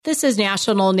This is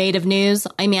National Native News.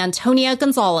 I'm Antonia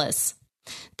Gonzalez.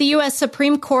 The U.S.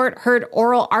 Supreme Court heard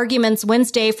oral arguments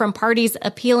Wednesday from parties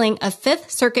appealing a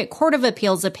Fifth Circuit Court of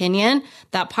Appeals opinion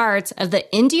that parts of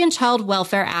the Indian Child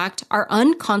Welfare Act are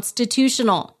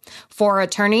unconstitutional. 4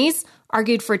 attorneys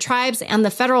argued for tribes and the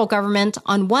federal government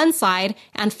on one side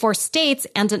and for states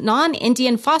and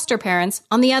non-Indian foster parents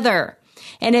on the other.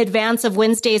 In advance of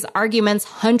Wednesday's arguments,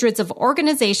 hundreds of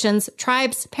organizations,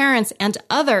 tribes, parents, and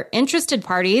other interested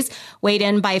parties weighed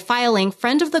in by filing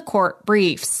friend of the court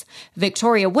briefs.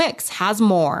 Victoria Wicks has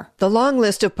more. The long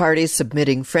list of parties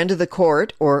submitting friend of the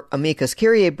court, or amicus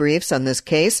curiae briefs on this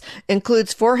case,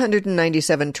 includes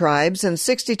 497 tribes and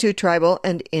 62 tribal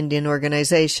and Indian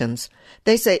organizations.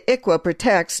 They say ICWA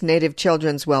protects Native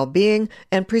children's well-being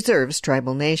and preserves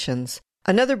tribal nations.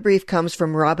 Another brief comes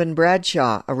from Robin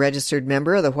Bradshaw, a registered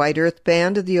member of the White Earth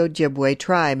Band of the Ojibwe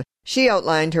tribe. She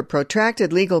outlined her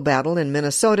protracted legal battle in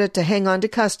Minnesota to hang on to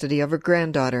custody of her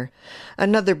granddaughter.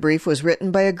 Another brief was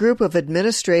written by a group of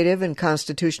administrative and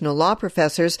constitutional law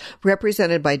professors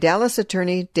represented by Dallas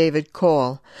attorney David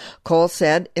Cole. Cole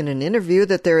said in an interview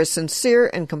that there is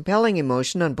sincere and compelling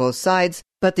emotion on both sides,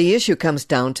 but the issue comes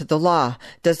down to the law.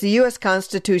 Does the U.S.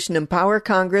 Constitution empower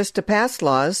Congress to pass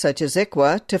laws such as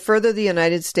ICWA to further the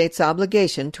United States'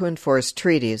 obligation to enforce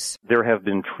treaties? There have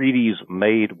been treaties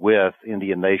made with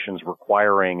Indian nations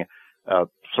requiring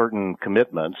certain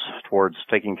commitments towards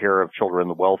taking care of children,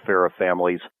 the welfare of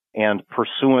families, and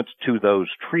pursuant to those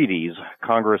treaties,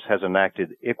 Congress has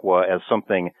enacted ICWA as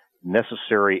something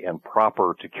necessary and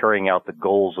proper to carrying out the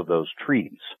goals of those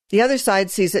treaties. The other side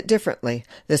sees it differently.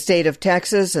 The state of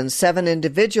Texas and 7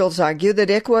 individuals argue that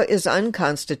ICWA is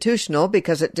unconstitutional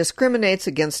because it discriminates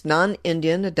against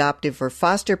non-Indian adoptive or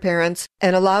foster parents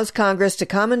and allows Congress to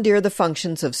commandeer the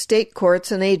functions of state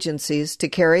courts and agencies to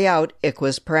carry out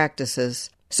ICWA's practices.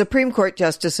 Supreme Court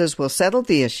justices will settle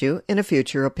the issue in a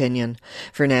future opinion.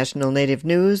 For National Native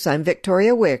News, I'm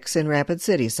Victoria Wicks in Rapid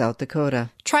City, South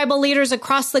Dakota. Tribal leaders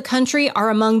across the country are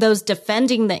among those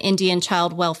defending the Indian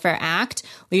Child Welfare Act.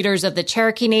 Leaders of the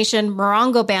Cherokee Nation,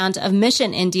 Morongo Band of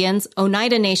Mission Indians,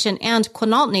 Oneida Nation, and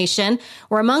Quinault Nation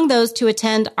were among those to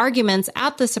attend arguments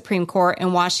at the Supreme Court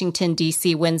in Washington,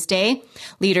 D.C. Wednesday.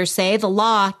 Leaders say the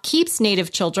law keeps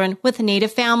Native children with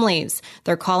Native families.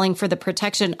 They're calling for the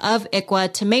protection of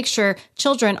ICWA to make sure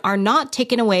children are not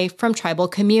taken away from tribal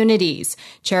communities.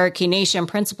 Cherokee Nation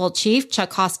Principal Chief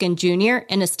Chuck Hoskin Jr.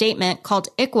 in a statement called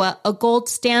ICWA a gold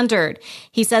standard.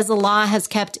 He says the law has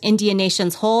kept Indian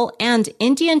nations whole and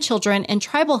Indian children in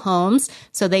tribal homes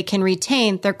so they can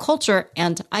retain their culture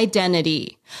and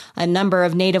identity. A number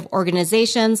of Native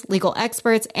organizations, legal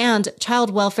experts, and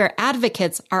child welfare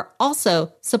advocates are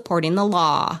also supporting the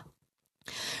law.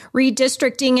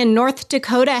 Redistricting in North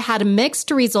Dakota had mixed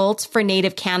results for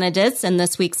Native candidates in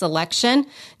this week's election.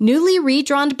 Newly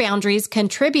redrawn boundaries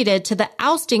contributed to the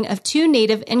ousting of 2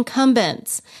 Native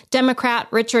incumbents. Democrat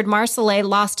Richard Marcellet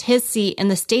lost his seat in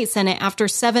the state Senate after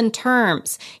 7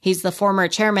 terms. He's the former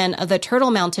chairman of the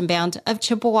Turtle Mountain Band of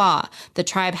Chippewa. The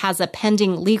tribe has a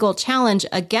pending legal challenge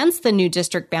against the new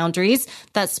district boundaries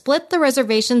that split the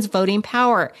reservation's voting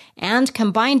power and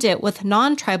combined it with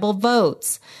non-tribal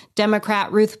votes. Democrat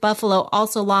Ruth Buffalo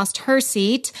also lost her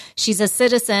seat. She's a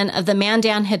citizen of the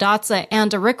Mandan, Hidatsa,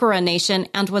 and Arikara Nation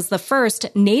and was the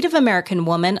first Native American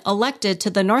woman elected to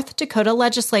the North Dakota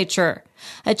legislature.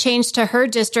 A change to her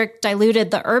district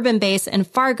diluted the urban base in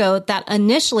Fargo that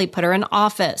initially put her in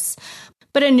office.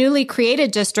 But a newly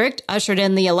created district ushered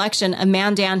in the election of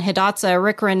Mandan, Hidatsa,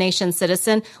 Arikara Nation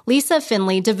citizen Lisa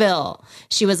Finley DeVille.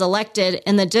 She was elected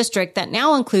in the district that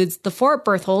now includes the Fort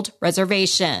Berthold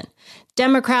Reservation.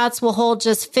 Democrats will hold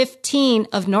just 15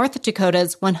 of North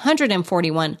Dakota's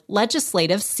 141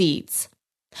 legislative seats.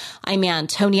 I'm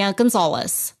Antonia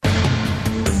Gonzalez.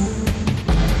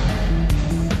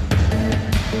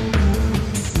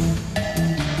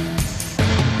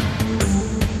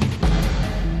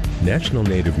 National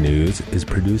Native News is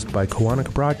produced by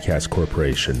Koahnic Broadcast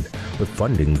Corporation with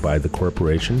funding by the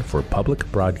Corporation for Public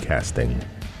Broadcasting.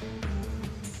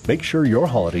 Make sure your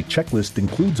holiday checklist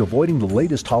includes avoiding the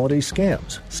latest holiday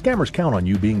scams. Scammers count on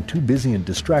you being too busy and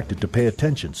distracted to pay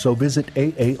attention, so visit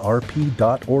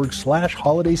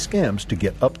aarp.org/holiday scams to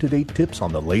get up-to-date tips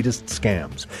on the latest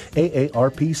scams.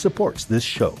 AARP supports this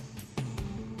show.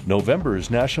 November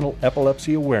is National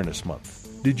Epilepsy Awareness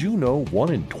Month. Did you know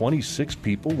 1 in 26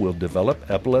 people will develop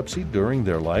epilepsy during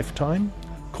their lifetime?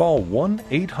 Call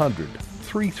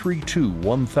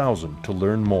 1-800-332-1000 to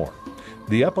learn more.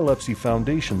 The Epilepsy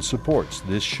Foundation supports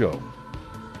this show.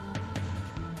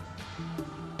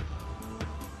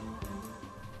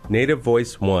 Native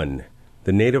Voice One,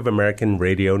 the Native American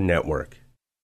Radio Network.